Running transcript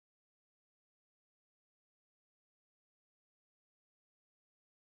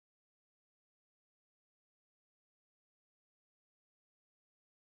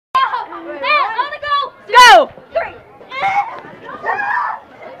Hey, on the go! Go! 3.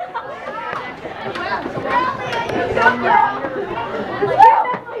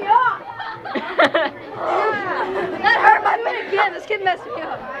 That hurt my foot again. This kid messed me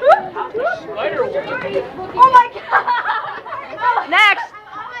up. Oh my god! Next.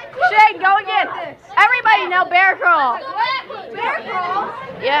 Shane, go again. Everybody now bear crawl. Bear crawl?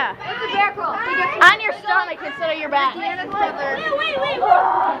 Yeah. What's a bear crawl? On your stomach instead of your back. Wait.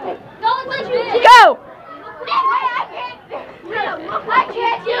 Don't let you do Go! I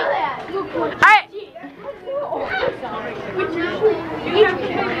can't do that. Alright.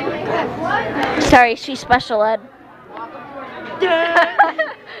 Sorry, she's special ed.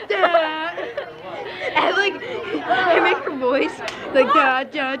 And like, I make her voice like da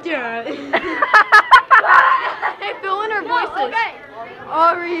da da. Hey, fill in her voices. Okay.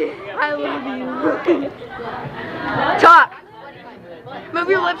 Aubrey, I love you. Talk. Move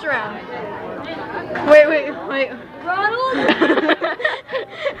your lips around. Wait. Ronald?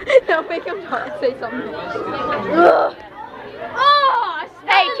 Don't make him talk. Say something. Oh,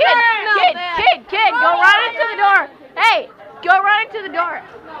 Hey, kid, go right into the door. Hey, go right into the door.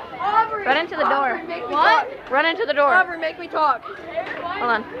 Aubrey. Run into the door. Aubrey, make me What? talk. Run into the door. Aubrey, make me talk. Hold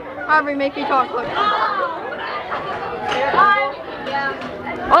on. Aubrey, make me talk. Look. Hold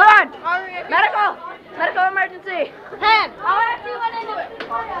on. Aubrey, make me Medical emergency. Hand. I'll have to run into it.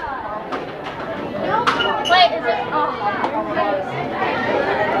 Wait, is it?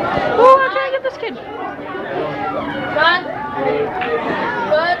 Oh, I'm trying to get this kid. Run.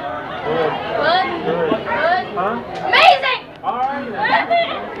 Good. Amazing!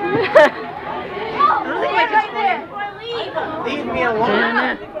 Right there. Leave me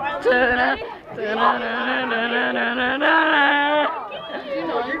alone.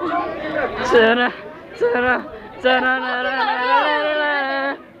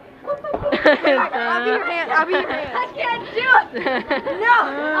 I'll be your hand. I can't do it. No.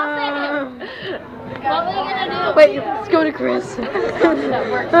 I'll save you. What are you gonna do? Wait, let's go to Chris. Hey,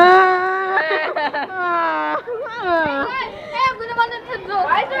 I'm gonna run into the door.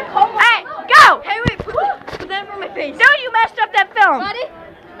 Why is there cold? Hey, go! Hey, wait, put that in front of my face. No, you messed up that film. Ready?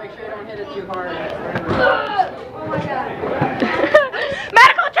 Make sure you don't hit it too hard. Oh my god.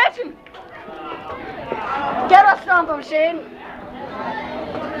 Medical attention. Get us something, Shane.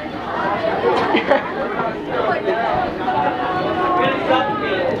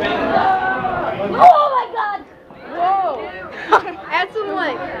 Oh my god. Whoa. Add some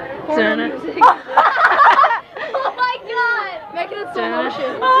like porno music. Oh my god. Make it a slow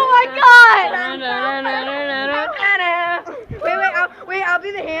motion. Oh my God! Wait, I'll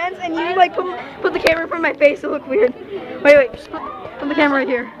do the hands and you like put the camera in front of my face to look weird. Wait, just put the camera right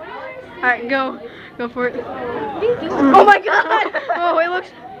here. Alright, go for it. Oh my god! Oh, it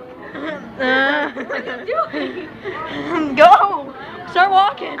looks... What are you doing? Go! Start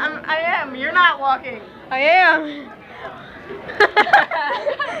walking. I am. You're not walking. I am.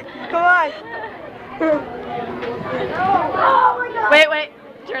 Come on. Oh my god. Wait.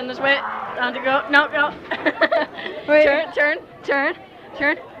 Turn this way. On to go. No. Wait. Turn.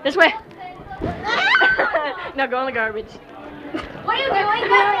 This way. No, go in the garbage. What are you doing?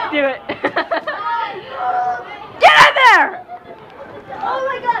 Do it. Get in there! Oh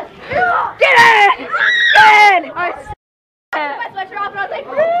my god. Get in! I took my sweatshirt off and I was like,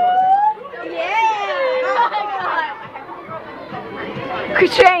 yeah. Oh my god.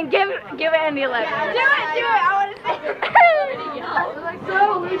 Shane, give it Andy 11. Do it. I want to say it.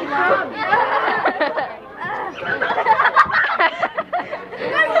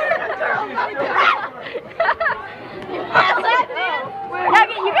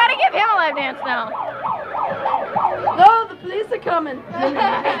 You gotta give him a live dance now. No, the police are coming.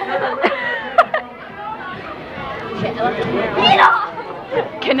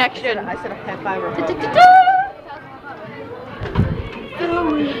 Connection. I said a high five.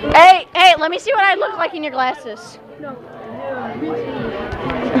 Hey, let me see what I look like in your glasses.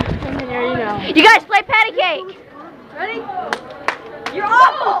 You guys play patty cake. Ready? You're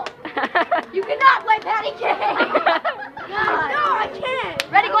awful. You cannot play patty cake. No, I can't.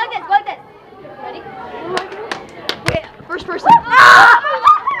 Ready? Go like this. Ready? Wait, first person. Stop!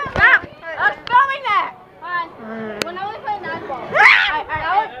 I'm filming that. Alright. When I only play 9 balls.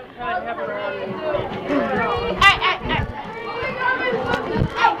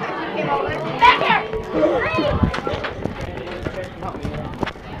 Back here!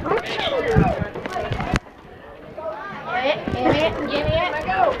 Give me it.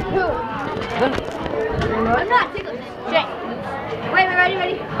 Go. I'm not ticklish. Jay. Wait,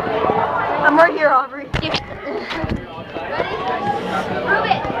 ready? I'm right here, Aubrey. Ready?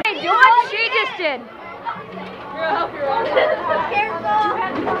 Ruben. distracted.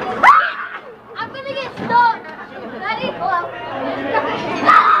 I'm gonna get stuck. Ready? Hello.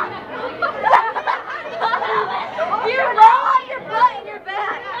 You roll on your butt and your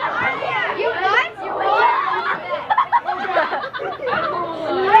back. You what? You roll on your back.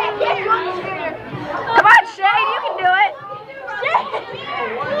 Come on, Shane, you can do it.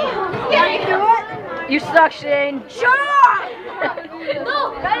 Can you do it? You suck, Shane. Shut up!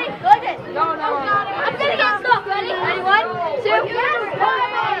 No, ready? Go like this. No. I'm gonna get stuck. Ready? Ready? 1, 2. Yes.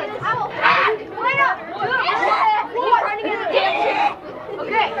 I will pack. Wait up.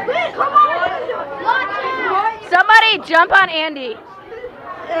 Okay. Come on. Launch it. Somebody jump on Andy.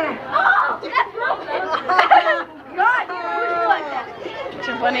 Oh, that's Ruben. God, you're like that.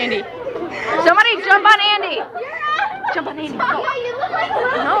 Jump on Andy. Somebody jump on Andy. Jump on Andy. Go. Yeah, you look like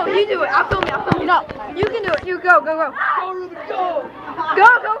Ruben. No, you do it. I'll film you. No, you can do it. You go. Go. Go.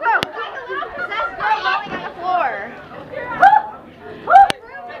 That's girl rolling on the floor.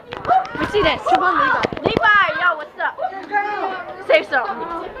 Let me see this. Jump on Levi. Levi, yo, what's up? Say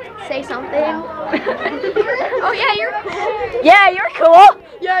something. Say something. Oh yeah, you're cool. Yeah, you're cool.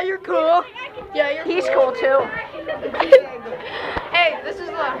 Yeah, you're cool. He's cool too. Hey, this is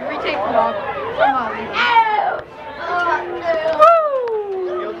the retake vlog. Come on.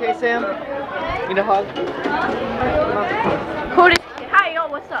 You okay, Sam? Need a hug? Who did? Hi, yo,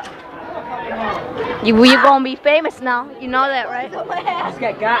 what's up? You gonna be famous now. You know that, right? This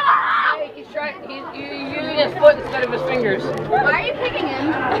guy got. Hey, he's using his foot instead of his fingers. Why are you picking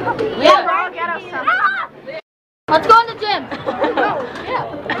him? Yeah, bro, get us some. Let's go in the gym.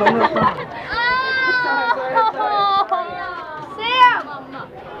 Sam!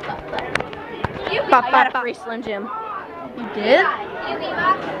 I got a free Slim Jim. You did?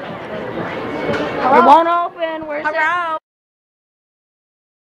 It won't open. Where's it?